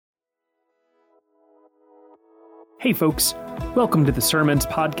Hey folks, welcome to the Sermons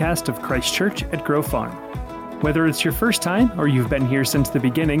podcast of Christ Church at Grove Farm. Whether it's your first time or you've been here since the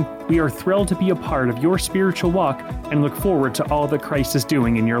beginning, we are thrilled to be a part of your spiritual walk and look forward to all that Christ is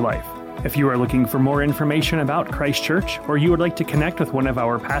doing in your life. If you are looking for more information about Christ Church or you would like to connect with one of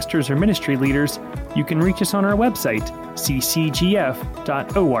our pastors or ministry leaders, you can reach us on our website,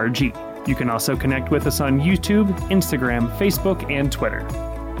 ccgf.org. You can also connect with us on YouTube, Instagram, Facebook, and Twitter.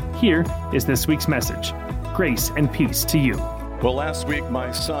 Here is this week's message. Grace and peace to you. Well, last week my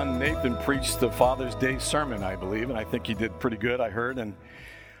son Nathan preached the Father's Day sermon, I believe, and I think he did pretty good, I heard. And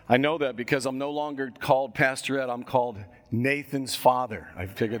I know that because I'm no longer called Pastor Ed, I'm called Nathan's father. I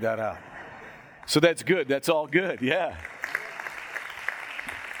figured that out. So that's good. That's all good, yeah.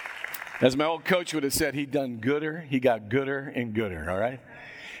 As my old coach would have said, he got gooder and gooder, all right?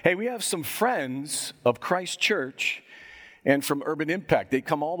 Hey, we have some friends of Christ Church and from Urban Impact. They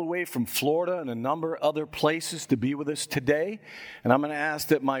come all the way from Florida and a number of other places to be with us today. And I'm going to ask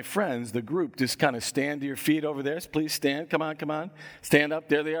that my friends, the group, just kind of stand to your feet over there. Please stand. Come on. Stand up.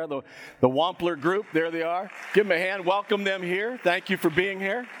 There they are, the Wampler group. There they are. Give them a hand. Welcome them here. Thank you for being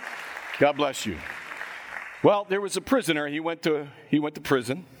here. God bless you. Well, there was a prisoner. He went to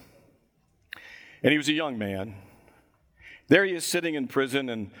prison. And he was a young man. There he is sitting in prison,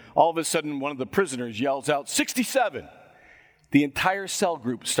 and all of a sudden one of the prisoners yells out, 67! The entire cell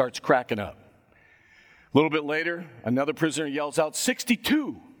group starts cracking up. A little bit later, another prisoner yells out,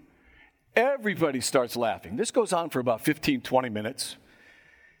 62! Everybody starts laughing. This goes on for about 15, 20 minutes.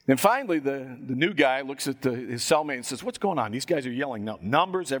 Then finally, the new guy looks at his cellmate and says, what's going on? These guys are yelling out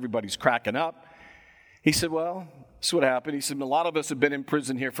numbers. Everybody's cracking up. He said, well, this is what happened. He said, a lot of us have been in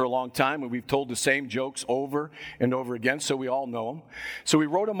prison here for a long time, and we've told the same jokes over and over again, so we all know them. So we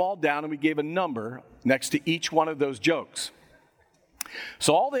wrote them all down, and we gave a number next to each one of those jokes.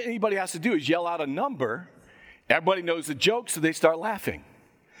 So all that anybody has to do is yell out a number. Everybody knows the joke, so they start laughing.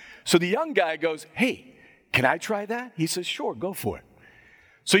 So the young guy goes, hey, can I try that? He says, sure, go for it.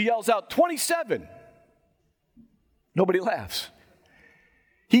 So he yells out 27. Nobody laughs.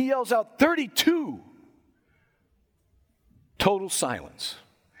 He yells out 32. Total silence.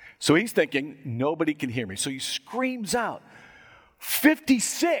 So he's thinking, nobody can hear me. So he screams out,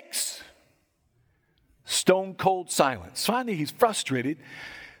 56. Stone cold silence. Finally, he's frustrated.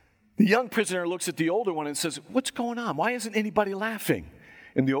 The young prisoner looks at the older one and says, what's going on? Why isn't anybody laughing?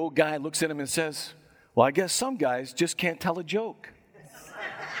 And the old guy looks at him and says, well, I guess some guys just can't tell a joke.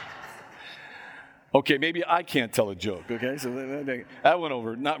 Okay, maybe I can't tell a joke, okay? So that went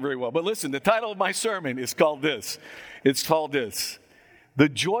over not very well. But listen, the title of my sermon is called this. It's called this, The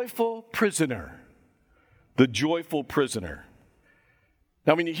Joyful Prisoner. The Joyful Prisoner.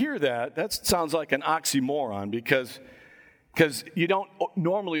 Now, when you hear that sounds like an oxymoron because you don't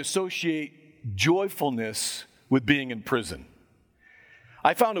normally associate joyfulness with being in prison.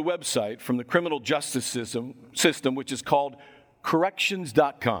 I found a website from the criminal justice system which is called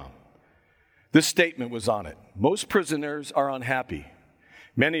corrections.com. This statement was on it. Most prisoners are unhappy.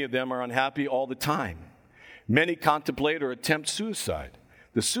 Many of them are unhappy all the time. Many contemplate or attempt suicide.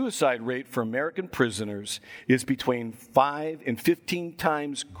 The suicide rate for American prisoners is between 5 and 15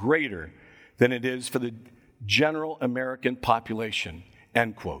 times greater than it is for the general American population,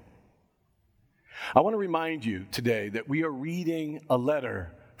 end quote. I want to remind you today that we are reading a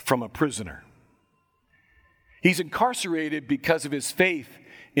letter from a prisoner. He's incarcerated because of his faith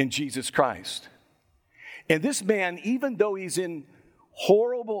in Jesus Christ. And this man, even though he's in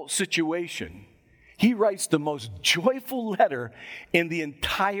horrible situation, he writes the most joyful letter in the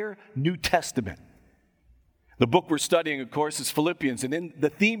entire New Testament. The book we're studying, of course, is Philippians, and in the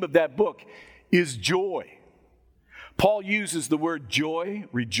theme of that book is joy. Paul uses the word joy,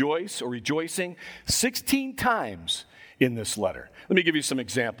 rejoice, or rejoicing 16 times in this letter. Let me give you some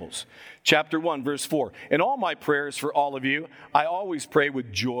examples. Chapter 1, verse 4. In all my prayers for all of you, I always pray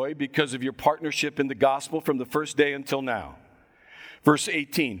with joy because of your partnership in the gospel from the first day until now. Verse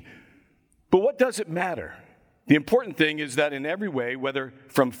 18. But what does it matter? The important thing is that in every way, whether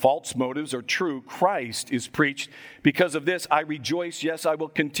from false motives or true, Christ is preached. Because of this, I rejoice. Yes, I will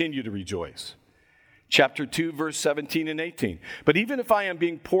continue to rejoice. Chapter 2, verse 17 and 18. But even if I am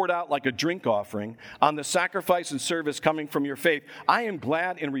being poured out like a drink offering on the sacrifice and service coming from your faith, I am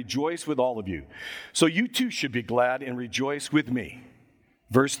glad and rejoice with all of you. So you too should be glad and rejoice with me.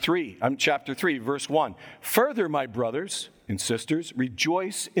 Chapter 3, verse 1. Further, my brothers and sisters,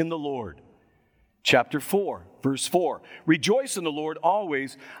 rejoice in the Lord. Chapter 4, verse 4. Rejoice in the Lord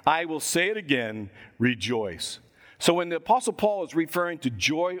always. I will say it again, rejoice. So when the Apostle Paul is referring to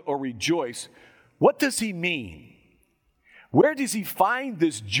joy or rejoice, what does he mean? Where does he find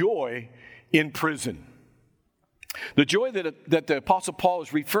this joy in prison? The joy that the Apostle Paul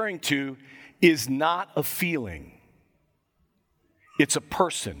is referring to is not a feeling. It's a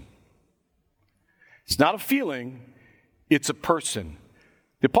person. It's not a feeling, it's a person.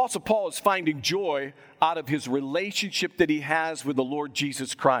 The Apostle Paul is finding joy out of his relationship that he has with the Lord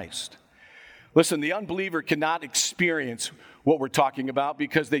Jesus Christ. Listen, the unbeliever cannot experience what we're talking about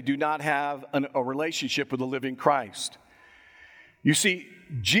because they do not have a relationship with the living Christ. You see,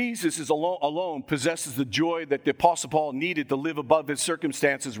 Jesus is alone possesses the joy that the Apostle Paul needed to live above his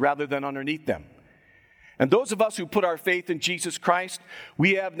circumstances rather than underneath them. And those of us who put our faith in Jesus Christ,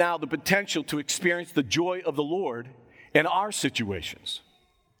 we have now the potential to experience the joy of the Lord in our situations.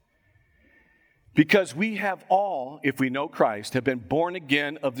 Because we have all, if we know Christ, have been born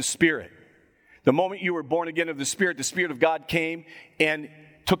again of the Spirit. The moment you were born again of the Spirit of God came and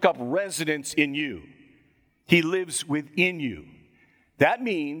took up residence in you. He lives within you. That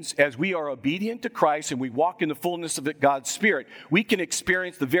means as we are obedient to Christ and we walk in the fullness of God's Spirit, we can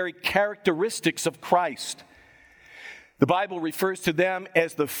experience the very characteristics of Christ. The Bible refers to them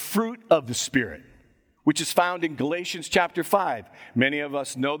as the fruit of the Spirit, which is found in Galatians chapter 5. Many of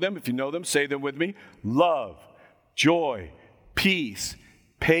us know them. If you know them, say them with me. Love, joy, peace,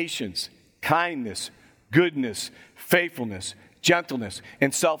 patience, kindness, goodness, faithfulness, gentleness,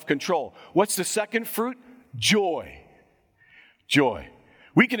 and self-control. What's the second fruit? Joy. Joy.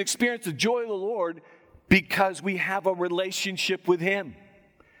 We can experience the joy of the Lord because we have a relationship with Him.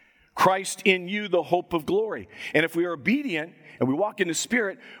 Christ in you, the hope of glory. And if we are obedient and we walk in the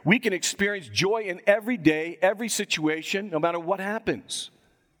Spirit, we can experience joy in every day, every situation, no matter what happens.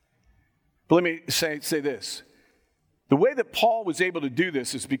 But let me say this. The way that Paul was able to do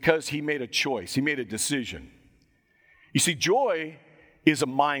this is because he made a choice. He made a decision. You see, joy is a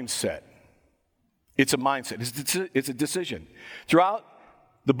mindset. It's a mindset. It's a decision. Throughout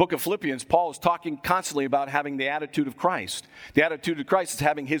the book of Philippians, Paul is talking constantly about having the attitude of Christ. The attitude of Christ is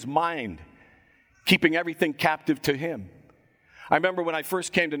having his mind, keeping everything captive to him. I remember when I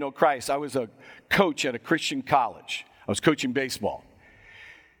first came to know Christ, I was a coach at a Christian college. I was coaching baseball.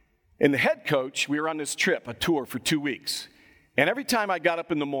 And the head coach, we were on this trip, a tour for 2 weeks. And every time I got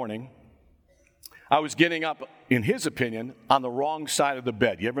up in the morning, I was getting up, in his opinion, on the wrong side of the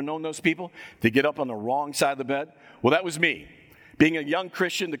bed. You ever known those people? They get up on the wrong side of the bed? Well, that was me. Being a young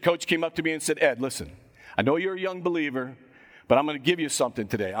Christian, the coach came up to me and said, Ed, listen, I know you're a young believer, but I'm going to give you something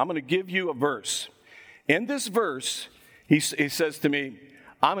today. I'm going to give you a verse. In this verse, he says to me,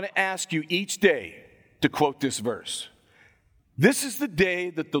 I'm going to ask you each day to quote this verse. This is the day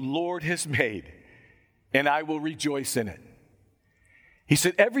that the Lord has made, and I will rejoice in it. He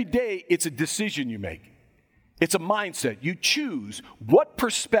said, every day it's a decision you make. It's a mindset. You choose what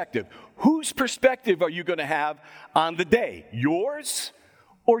perspective, whose perspective are you going to have on the day? Yours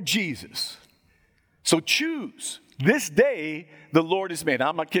or Jesus? So choose. This day the Lord has made.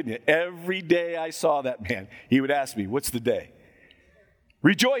 I'm not kidding you. Every day I saw that man, he would ask me, what's the day?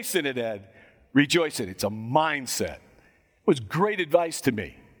 Rejoice in it, Ed. Rejoice in it. It's a mindset. It was great advice to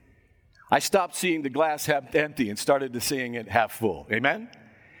me. I stopped seeing the glass half empty and started to seeing it half full. Amen?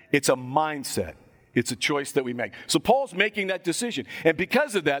 It's a mindset. It's a choice that we make. So Paul's making that decision. And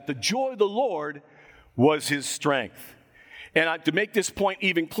because of that, the joy of the Lord was his strength. And to make this point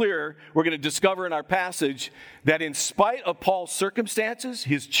even clearer, we're going to discover in our passage that in spite of Paul's circumstances,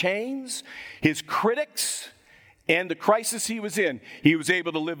 his chains, his critics, and the crisis he was in, he was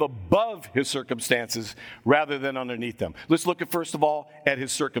able to live above his circumstances rather than underneath them. Let's look at, first of all, at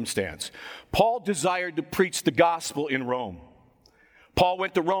his circumstance. Paul desired to preach the gospel in Rome. Paul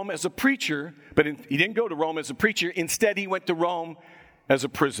went to Rome as a preacher, but he didn't go to Rome as a preacher. Instead, he went to Rome as a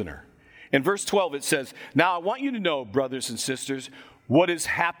prisoner. In verse 12, it says, now I want you to know, brothers and sisters, what has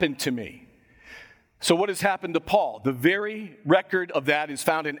happened to me. So what has happened to Paul? The very record of that is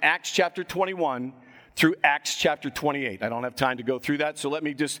found in Acts chapter 21 through Acts chapter 28. I don't have time to go through that, so let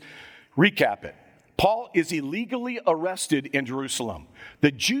me just recap it. Paul is illegally arrested in Jerusalem.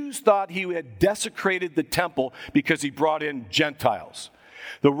 The Jews thought he had desecrated the temple because he brought in Gentiles.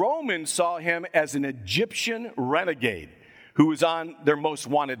 The Romans saw him as an Egyptian renegade who was on their most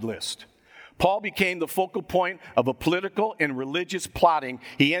wanted list. Paul became the focal point of a political and religious plotting.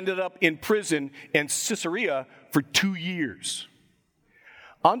 He ended up in prison in Caesarea for 2 years.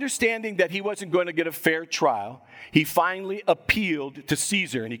 Understanding that he wasn't going to get a fair trial, he finally appealed to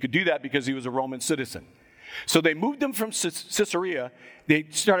Caesar, and he could do that because he was a Roman citizen. So they moved him from Caesarea. They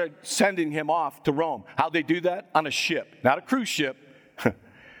started sending him off to Rome. How'd they do that? On a ship. Not a cruise ship,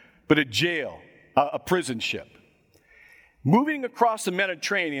 but a jail, a prison ship. Moving across the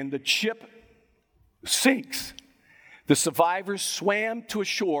Mediterranean, the ship sinks. The survivors swam to a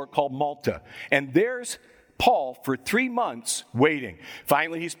shore called Malta, and there's Paul for 3 months waiting.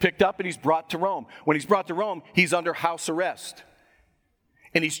 Finally, he's picked up and he's brought to Rome. When he's brought to Rome, he's under house arrest.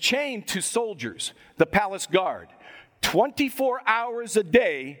 And he's chained to soldiers, the palace guard, 24 hours a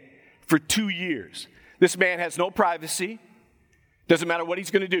day for 2 years. This man has no privacy. Doesn't matter what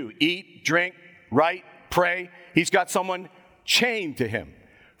he's going to do. Eat, drink, write, pray. He's got someone chained to him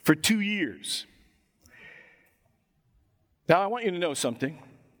for 2 years. Now, I want you to know something.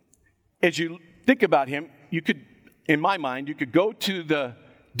 As you think about him, you could, in my mind, you could go to the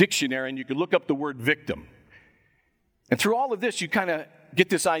dictionary and you could look up the word victim. And through all of this, you kind of get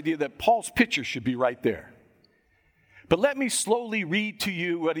this idea that Paul's picture should be right there. But let me slowly read to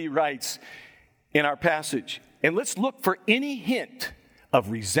you what he writes in our passage. And let's look for any hint of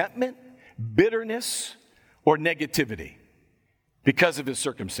resentment, bitterness, or negativity because of his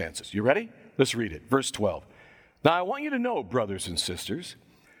circumstances. You ready? Let's read it. Verse 12. Now, I want you to know, brothers and sisters,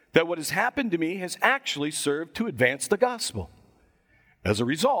 that what has happened to me has actually served to advance the gospel. As a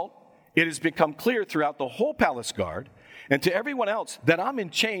result, it has become clear throughout the whole palace guard and to everyone else that I'm in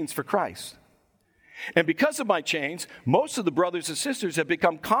chains for Christ. And because of my chains, most of the brothers and sisters have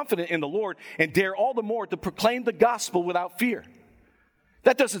become confident in the Lord and dare all the more to proclaim the gospel without fear.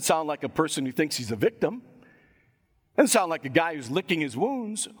 That doesn't sound like a person who thinks he's a victim. Doesn't sound like a guy who's licking his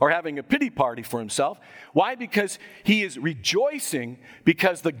wounds or having a pity party for himself. Why? Because he is rejoicing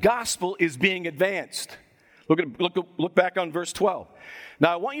because the gospel is being advanced. Look back on verse 12.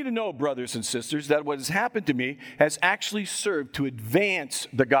 Now, I want you to know, brothers and sisters, that what has happened to me has actually served to advance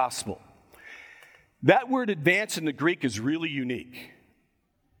the gospel. That word advance in the Greek is really unique.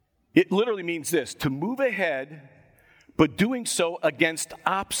 It literally means this, to move ahead, but doing so against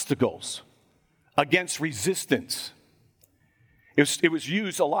obstacles, against resistance. It was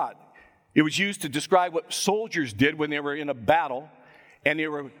used a lot. It was used to describe what soldiers did when they were in a battle and they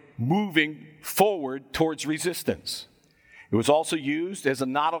were moving forward towards resistance. It was also used as a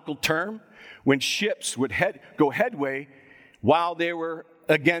nautical term when ships would go headway while they were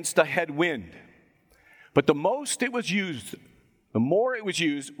against a headwind. But the more it was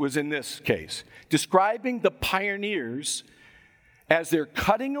used was in this case, describing the pioneers as they're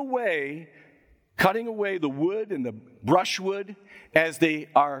cutting away the wood and the brushwood as they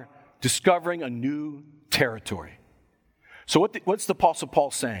are discovering a new territory. So what's the Apostle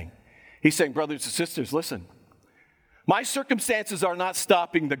Paul saying? He's saying, brothers and sisters, listen, my circumstances are not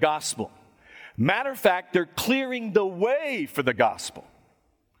stopping the gospel. Matter of fact, they're clearing the way for the gospel.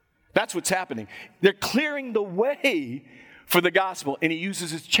 That's what's happening. They're clearing the way for the gospel, and he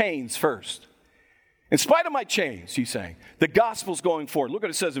uses his chains first. In spite of my chains, he's saying, the gospel's going forward. Look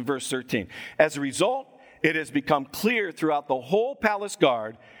what it says in verse 13. As a result, it has become clear throughout the whole palace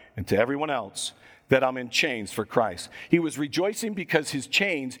guard and to everyone else that I'm in chains for Christ. He was rejoicing because his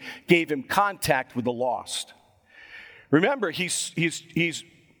chains gave him contact with the lost. Remember, he's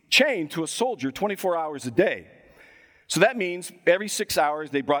chained to a soldier 24 hours a day. So that means every 6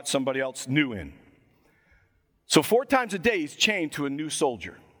 hours they brought somebody else new in. So 4 times a day he's chained to a new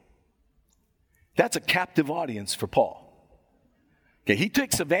soldier. That's a captive audience for Paul. Okay, he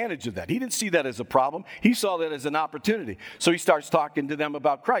takes advantage of that. He didn't see that as a problem. He saw that as an opportunity. So he starts talking to them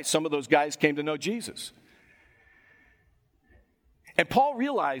about Christ. Some of those guys came to know Jesus. And Paul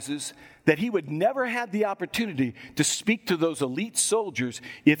realizes that he would never have the opportunity to speak to those elite soldiers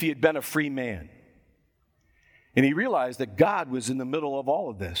if he had been a free man. And he realized that God was in the middle of all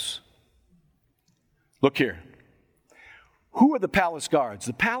of this. Look here. Who are the palace guards?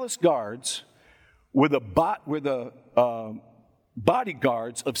 The palace guards were the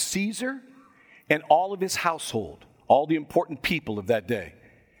bodyguards of Caesar and all of his household, all the important people of that day.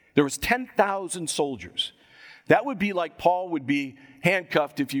 There was 10,000 soldiers. That would be like Paul would be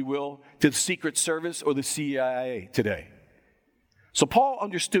handcuffed, if you will, to the Secret Service or the CIA today. So Paul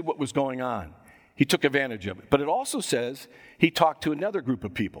understood what was going on. He took advantage of it. But it also says he talked to another group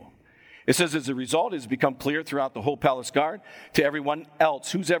of people. It says, as a result, it has become clear throughout the whole palace guard to everyone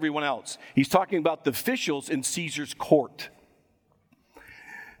else. Who's everyone else? He's talking about the officials in Caesar's court.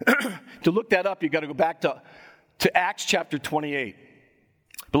 To look that up, you've got to go back to Acts chapter 28.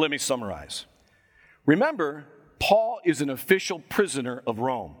 But let me summarize. Remember, Paul is an official prisoner of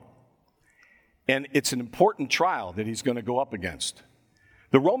Rome. And it's an important trial that he's going to go up against.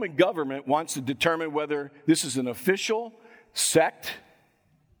 The Roman government wants to determine whether this is an official sect,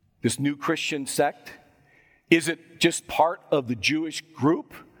 this new Christian sect. Is it just part of the Jewish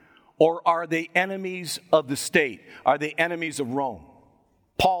group? Or are they enemies of the state? Are they enemies of Rome?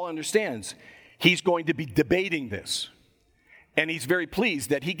 Paul understands he's going to be debating this. And he's very pleased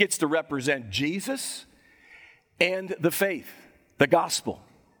that he gets to represent Jesus and the faith, the gospel.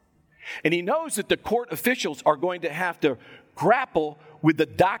 And he knows that the court officials are going to have to grapple with the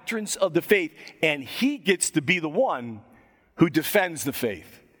doctrines of the faith, and he gets to be the one who defends the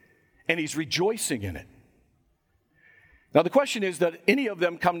faith. And he's rejoicing in it. Now the question is, that any of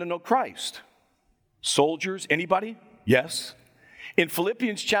them come to know Christ? Soldiers, anybody? Yes. In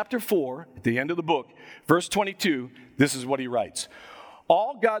Philippians chapter 4, at the end of the book, verse 22, this is what he writes.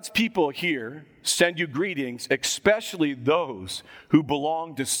 All God's people here send you greetings, especially those who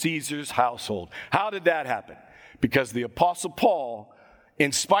belong to Caesar's household. How did that happen? Because the Apostle Paul,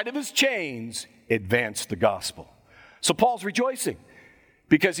 in spite of his chains, advanced the gospel. So Paul's rejoicing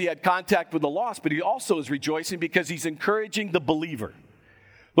because he had contact with the lost, but he also is rejoicing because he's encouraging the believer.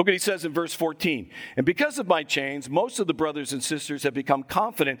 Look what he says in verse 14. And because of my chains, most of the brothers and sisters have become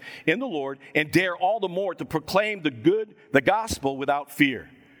confident in the Lord and dare all the more to proclaim the gospel without fear.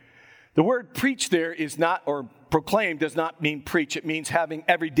 The word preach there is not, or proclaim does not mean preach. It means having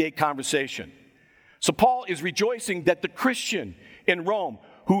everyday conversation. So Paul is rejoicing that the Christian in Rome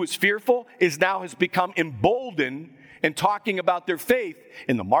who is fearful has become emboldened in talking about their faith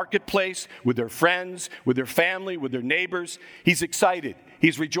in the marketplace, with their friends, with their family, with their neighbors. He's excited.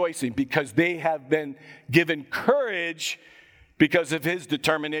 He's rejoicing because they have been given courage because of his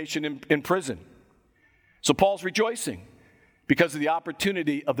determination in prison. So Paul's rejoicing because of the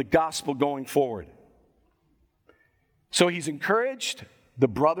opportunity of the gospel going forward. So he's encouraged the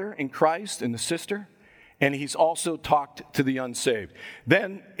brother in Christ and the sister, and he's also talked to the unsaved.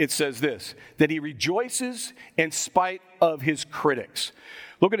 Then it says this, that he rejoices in spite of his critics.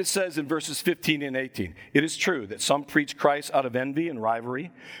 Look what it says in verses 15 and 18. It is true that some preach Christ out of envy and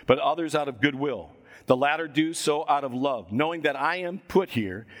rivalry, but others out of goodwill. The latter do so out of love, knowing that I am put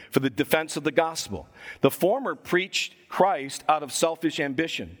here for the defense of the gospel. The former preached Christ out of selfish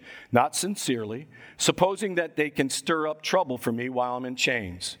ambition, not sincerely, supposing that they can stir up trouble for me while I'm in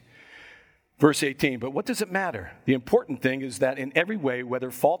chains. Verse 18, but what does it matter? The important thing is that in every way, whether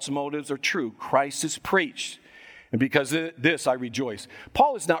false motives or true, Christ is preached. And because of this, I rejoice.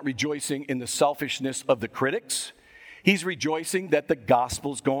 Paul is not rejoicing in the selfishness of the critics. He's rejoicing that the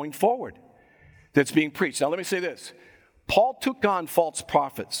gospel's going forward, that's being preached. Now, let me say this. Paul took on false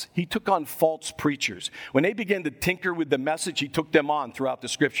prophets. He took on false preachers. When they began to tinker with the message, he took them on throughout the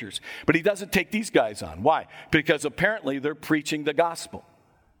scriptures. But he doesn't take these guys on. Why? Because apparently they're preaching the gospel.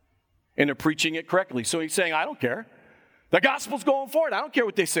 And they're preaching it correctly. So he's saying, I don't care. The gospel's going forward. I don't care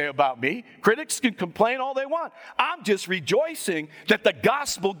what they say about me. Critics can complain all they want. I'm just rejoicing that the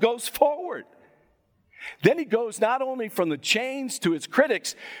gospel goes forward. Then he goes not only from the chains to his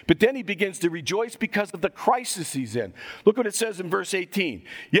critics, but then he begins to rejoice because of the crisis he's in. Look what it says in verse 18.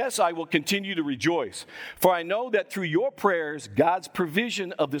 Yes, I will continue to rejoice, for I know that through your prayers, God's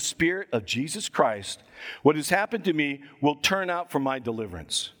provision of the Spirit of Jesus Christ, what has happened to me will turn out for my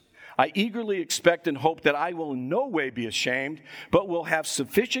deliverance. I eagerly expect and hope that I will in no way be ashamed, but will have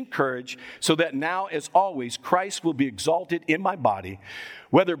sufficient courage so that now, as always, Christ will be exalted in my body,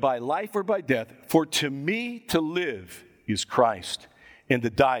 whether by life or by death. For to me to live is Christ, and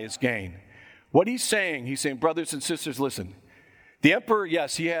to die is gain. What he's saying, brothers and sisters, listen. The emperor,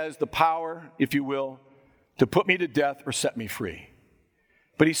 yes, he has the power, if you will, to put me to death or set me free.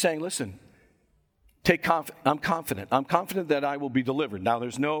 But he's saying, listen, I'm confident. I'm confident that I will be delivered. Now,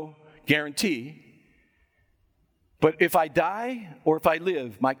 there's no guarantee, but if I die or if I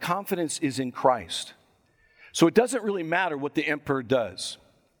live, my confidence is in Christ. So it doesn't really matter what the emperor does.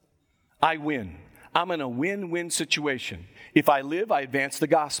 I win. I'm in a win-win situation. If I live, I advance the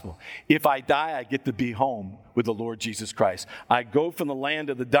gospel. If I die, I get to be home with the Lord Jesus Christ. I go from the land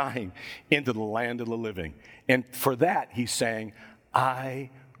of the dying into the land of the living. And for that, he's saying,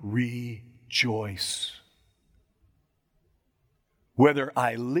 I rejoice. Whether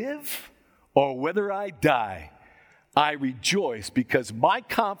I live or whether I die, I rejoice because my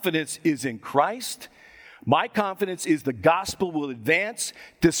confidence is in Christ. My confidence is the gospel will advance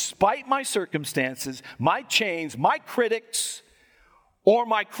despite my circumstances, my chains, my critics, or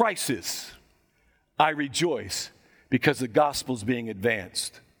my crisis. I rejoice because the gospel is being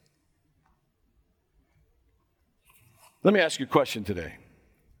advanced. Let me ask you a question today.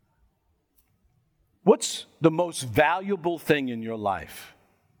 What's the most valuable thing in your life?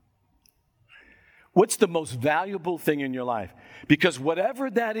 What's the most valuable thing in your life? Because whatever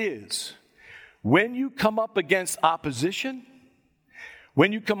that is, when you come up against opposition,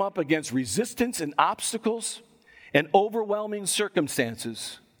 when you come up against resistance and obstacles and overwhelming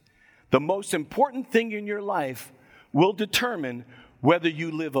circumstances, the most important thing in your life will determine whether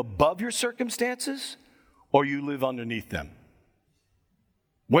you live above your circumstances or you live underneath them.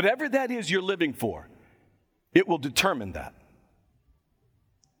 Whatever that is you're living for, it will determine that.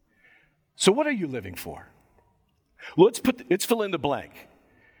 So what are you living for? Well, let's fill in the blank.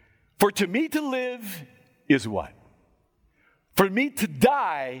 For to me to live is what? For me to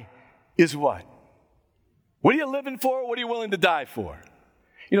die is what? What are you living for? What are you willing to die for?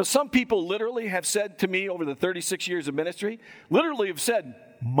 You know, some people literally have said to me over the 36 years of ministry, literally have said,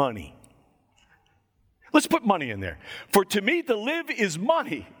 money. Let's put money in there. For to me to live is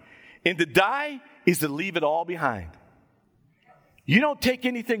money, and to die is to leave it all behind. You don't take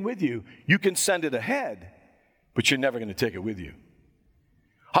anything with you. You can send it ahead, but you're never going to take it with you.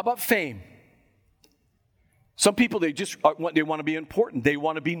 How about fame? Some people, they want to be important. They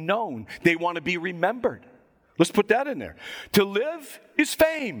want to be known. They want to be remembered. Let's put that in there. To live is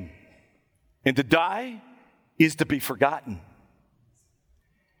fame, and to die is to be forgotten.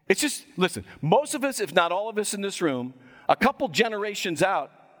 It's just, listen, most of us, if not all of us in this room, a couple generations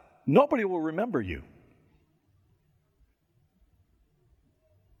out, nobody will remember you.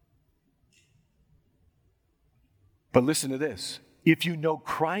 But listen to this. If you know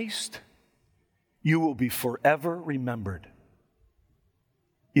Christ, you will be forever remembered.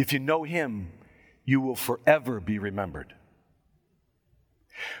 If you know Him, you will forever be remembered.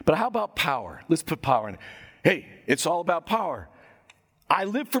 But how about power? Let's put power in it. Hey, it's all about power. I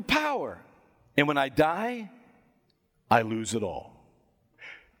live for power. And when I die, I lose it all.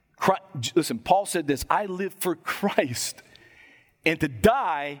 Listen, Paul said this, I live for Christ, and to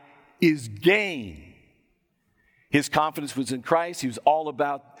die is gain. His confidence was in Christ. He was all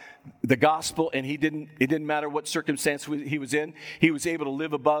about the gospel, and it didn't matter what circumstance he was in. He was able to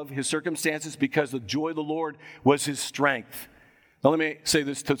live above his circumstances because the joy of the Lord was his strength. Now let me say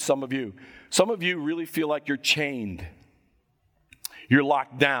this to some of you. Some of you really feel like you're chained. You're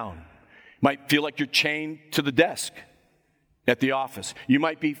locked down. You might feel like you're chained to the desk at the office. You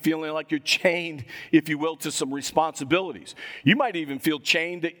might be feeling like you're chained, if you will, to some responsibilities. You might even feel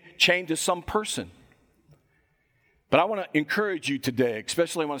chained to some person. But I want to encourage you today,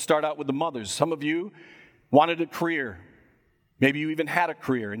 especially I want to start out with the mothers. Some of you wanted a career. Maybe you even had a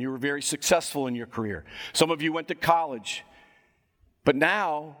career and you were very successful in your career. Some of you went to college. But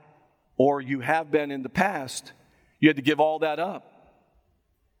now, or you have been in the past, you had to give all that up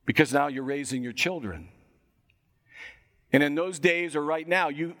because now you're raising your children. And in those days or right now,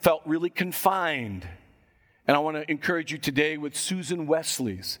 you felt really confined. And I want to encourage you today with Susan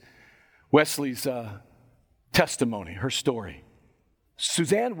Wesley's testimony, her story.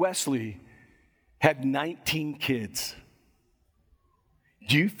 Suzanne Wesley had 19 kids.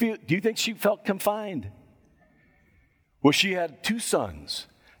 Do you think she felt confined? Well, she had two sons,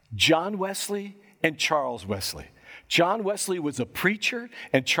 John Wesley and Charles Wesley. John Wesley was a preacher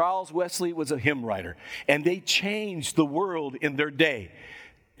and Charles Wesley was a hymn writer. And they changed the world in their day,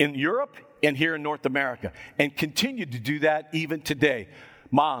 in Europe and here in North America, and continued to do that even today.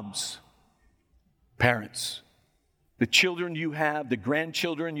 Moms, parents, the children you have, the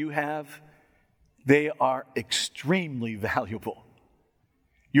grandchildren you have, they are extremely valuable.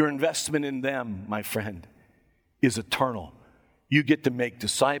 Your investment in them, my friend, is eternal. You get to make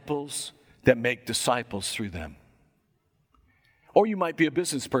disciples that make disciples through them. Or you might be a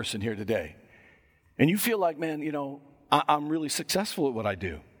business person here today, and you feel like, man, I'm really successful at what I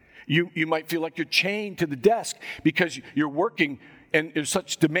do. You might feel like you're chained to the desk because you're working and there's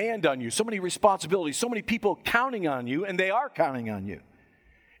such demand on you, so many responsibilities, so many people counting on you, and they are counting on you.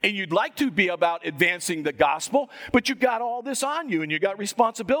 And you'd like to be about advancing the gospel, but you've got all this on you, and you've got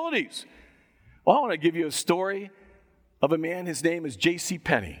responsibilities. Well, I want to give you a story of a man. His name is J.C.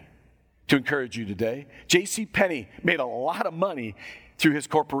 Penney, to encourage you today. J.C. Penney made a lot of money through his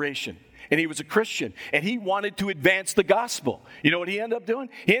corporation, and he was a Christian, and he wanted to advance the gospel. You know what he ended up doing?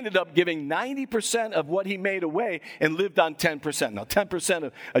 He ended up giving 90% of what he made away and lived on 10%. Now, 10%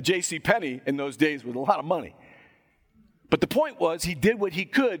 of a J.C. Penney in those days was a lot of money. But the point was, he did what he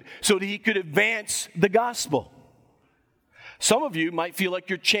could so that he could advance the gospel. Some of you might feel like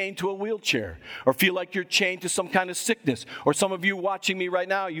you're chained to a wheelchair, or feel like you're chained to some kind of sickness. Or some of you watching me right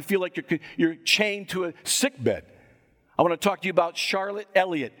now, you feel like you're chained to a sick bed. I want to talk to you about Charlotte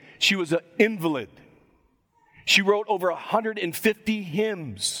Elliott. She was an invalid. She wrote over 150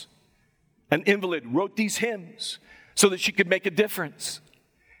 hymns. An invalid wrote these hymns so that she could make a difference.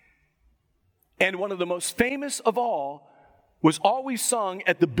 And one of the most famous of all was always sung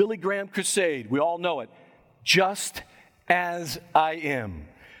at the Billy Graham Crusade. We all know it. Just as I am.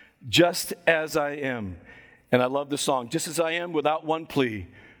 Just as I am. And I love the song. Just as I am, without one plea,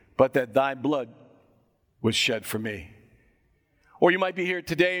 but that thy blood was shed for me. Or you might be here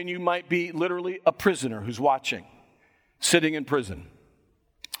today and you might be literally a prisoner who's watching, sitting in prison.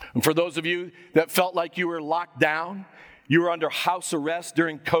 And for those of you that felt like you were locked down, You were under house arrest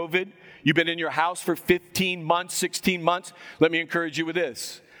during COVID. You've been in your house for 15 months, 16 months. Let me encourage you with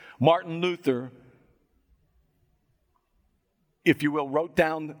this. Martin Luther, if you will, wrote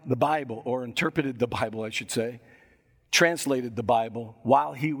down the Bible, or interpreted the Bible, I should say, translated the Bible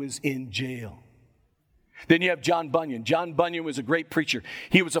while he was in jail. Then you have John Bunyan. John Bunyan was a great preacher.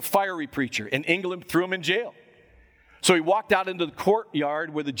 He was a fiery preacher, and England threw him in jail. So he walked out into the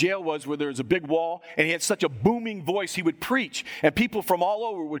courtyard where the jail was, where there was a big wall, and he had such a booming voice, he would preach. And people from all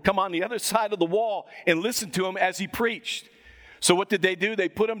over would come on the other side of the wall and listen to him as he preached. So what did they do? They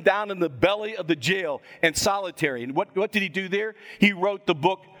put him down in the belly of the jail in solitary. And what did he do there? He wrote the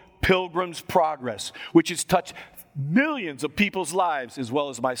book Pilgrim's Progress, which has touched millions of people's lives as well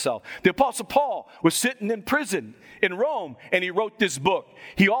as myself. The Apostle Paul was sitting in prison in Rome, and he wrote this book.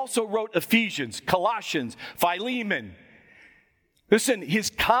 He also wrote Ephesians, Colossians, Philemon. Listen, his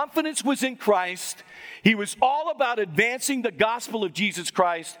confidence was in Christ. He was all about advancing the gospel of Jesus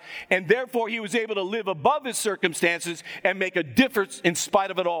Christ, and therefore he was able to live above his circumstances and make a difference in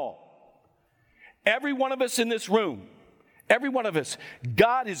spite of it all. Every one of us in this room, every one of us,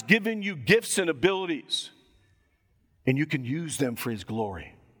 God has given you gifts and abilities, and you can use them for his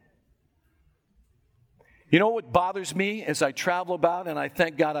glory. You know what bothers me as I travel about, and I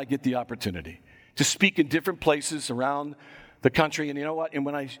thank God I get the opportunity to speak in different places around the country. And you know what? And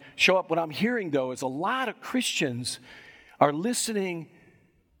when I show up, what I'm hearing, though, is a lot of Christians are listening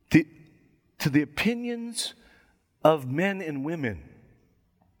to the opinions of men and women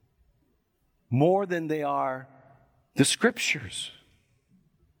more than they are the Scriptures.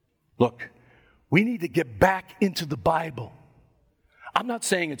 Look, we need to get back into the Bible. I'm not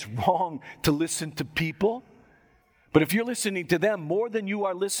saying it's wrong to listen to people, but if you're listening to them more than you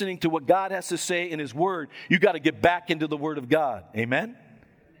are listening to what God has to say in his word, you got to get back into the word of God. Amen?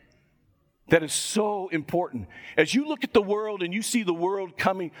 That is so important. As you look at the world and you see the world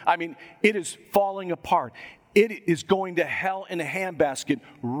coming, it is falling apart. It is going to hell in a handbasket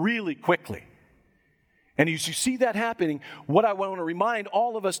really quickly. And as you see that happening, what I want to remind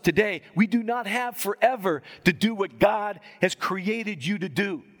all of us today, we do not have forever to do what God has created you to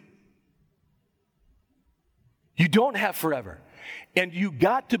do. You don't have forever. And you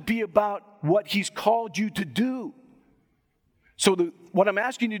got to be about what he's called you to do. So what I'm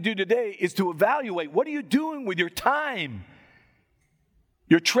asking you to do today is to evaluate, what are you doing with your time,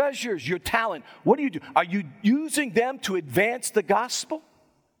 your treasures, your talent? What do you do? Are you using them to advance the gospel?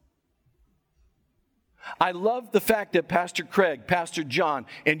 I love the fact that Pastor Craig, Pastor John,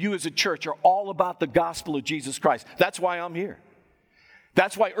 and you as a church are all about the gospel of Jesus Christ. That's why I'm here.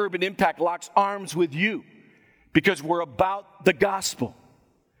 That's why Urban Impact locks arms with you, because we're about the gospel.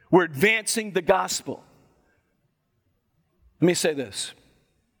 We're advancing the gospel. Let me say this.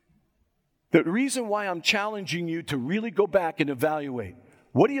 The reason why I'm challenging you to really go back and evaluate,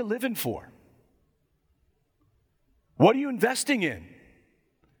 what are you living for? What are you investing in?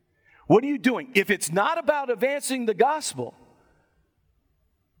 What are you doing? If it's not about advancing the gospel,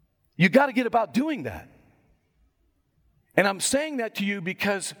 you got to get about doing that. And I'm saying that to you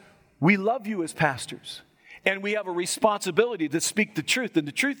because we love you as pastors, and we have a responsibility to speak the truth. And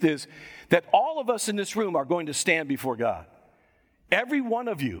the truth is that all of us in this room are going to stand before God. Every one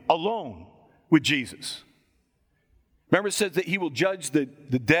of you alone with Jesus. Remember, it says that he will judge the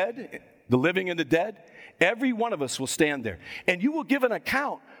dead, the living and the dead. Every one of us will stand there. And you will give an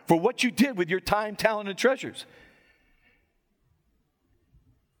account for what you did with your time, talent, and treasures.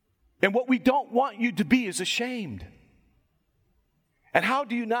 And what we don't want you to be is ashamed. And how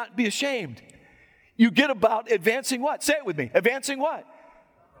do you not be ashamed? You get about advancing what? Say it with me. Advancing what?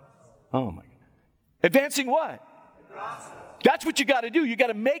 Oh my God. Advancing what? That's what you got to do. You got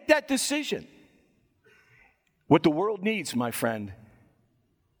to make that decision. What the world needs, my friend,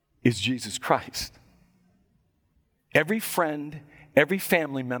 is Jesus Christ. Every friend, every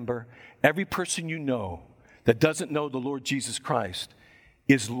family member, every person you know that doesn't know the Lord Jesus Christ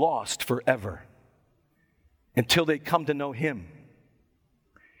is lost forever until they come to know him.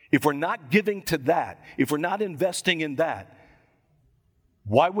 If we're not giving to that, if we're not investing in that,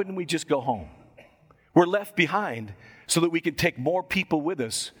 why wouldn't we just go home? We're left behind so that we can take more people with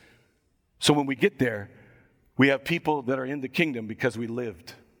us. So when we get there, we have people that are in the kingdom because we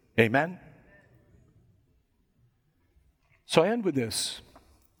lived. Amen? So I end with this.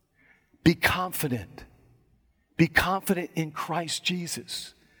 Be confident. Be confident in Christ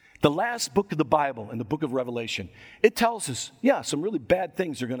Jesus. The last book of the Bible, in the book of Revelation, it tells us, some really bad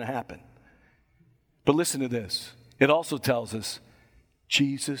things are going to happen. But listen to this. It also tells us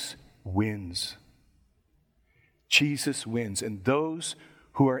Jesus wins. Jesus wins. And those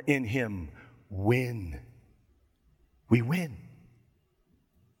who are in him win. we win.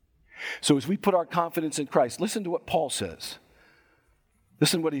 So as we put our confidence in Christ, listen to what Paul says.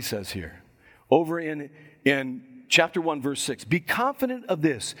 Listen to what he says here. Over in chapter 1, verse 6. Be confident of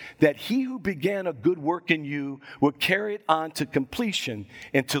this, that he who began a good work in you will carry it on to completion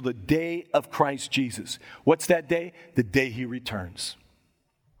until the day of Christ Jesus. What's that day? The day he returns.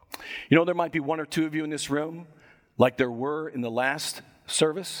 You know, there might be one or two of you in this room, like there were in the last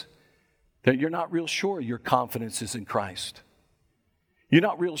service, that you're not real sure your confidence is in Christ. You're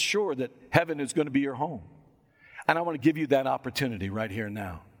not real sure that heaven is going to be your home. And I want to give you that opportunity right here and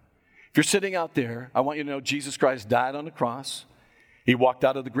now. If you're sitting out there, I want you to know Jesus Christ died on the cross. He walked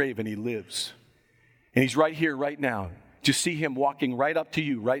out of the grave and he lives. And he's right here, right now. Just see him walking right up to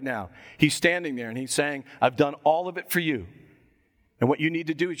you right now. He's standing there and he's saying, I've done all of it for you. And what you need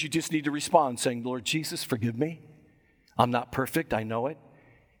to do is you just need to respond saying, Lord Jesus, forgive me. I'm not perfect, I know it.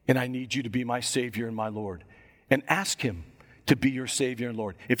 And I need you to be my Savior and my Lord. And ask him to be your Savior and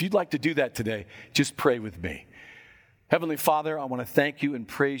Lord. If you'd like to do that today, just pray with me. Heavenly Father, I want to thank you and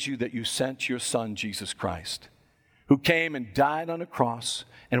praise you that you sent your Son, Jesus Christ, who came and died on a cross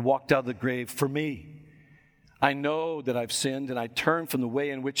and walked out of the grave for me. I know that I've sinned and I turn from the way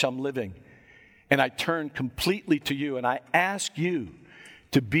in which I'm living. And I turn completely to you and I ask you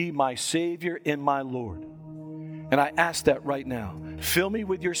to be my Savior and my Lord. And I ask that right now. Fill me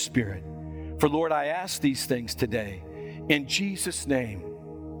with your Spirit. For Lord, I ask these things today in Jesus' name.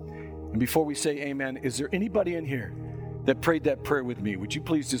 And before we say amen, is there anybody in here that prayed that prayer with me? Would you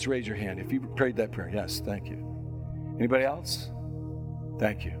please just raise your hand if you prayed that prayer? Yes, thank you. Anybody else?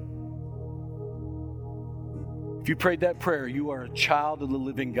 Thank you. If you prayed that prayer, you are a child of the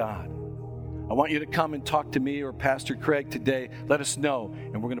living God. I want you to come and talk to me or Pastor Craig today. Let us know,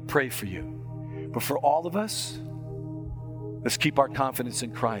 and we're going to pray for you. But for all of us, let's keep our confidence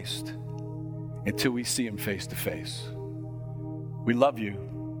in Christ until we see him face to face. We love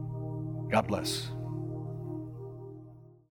you. God bless.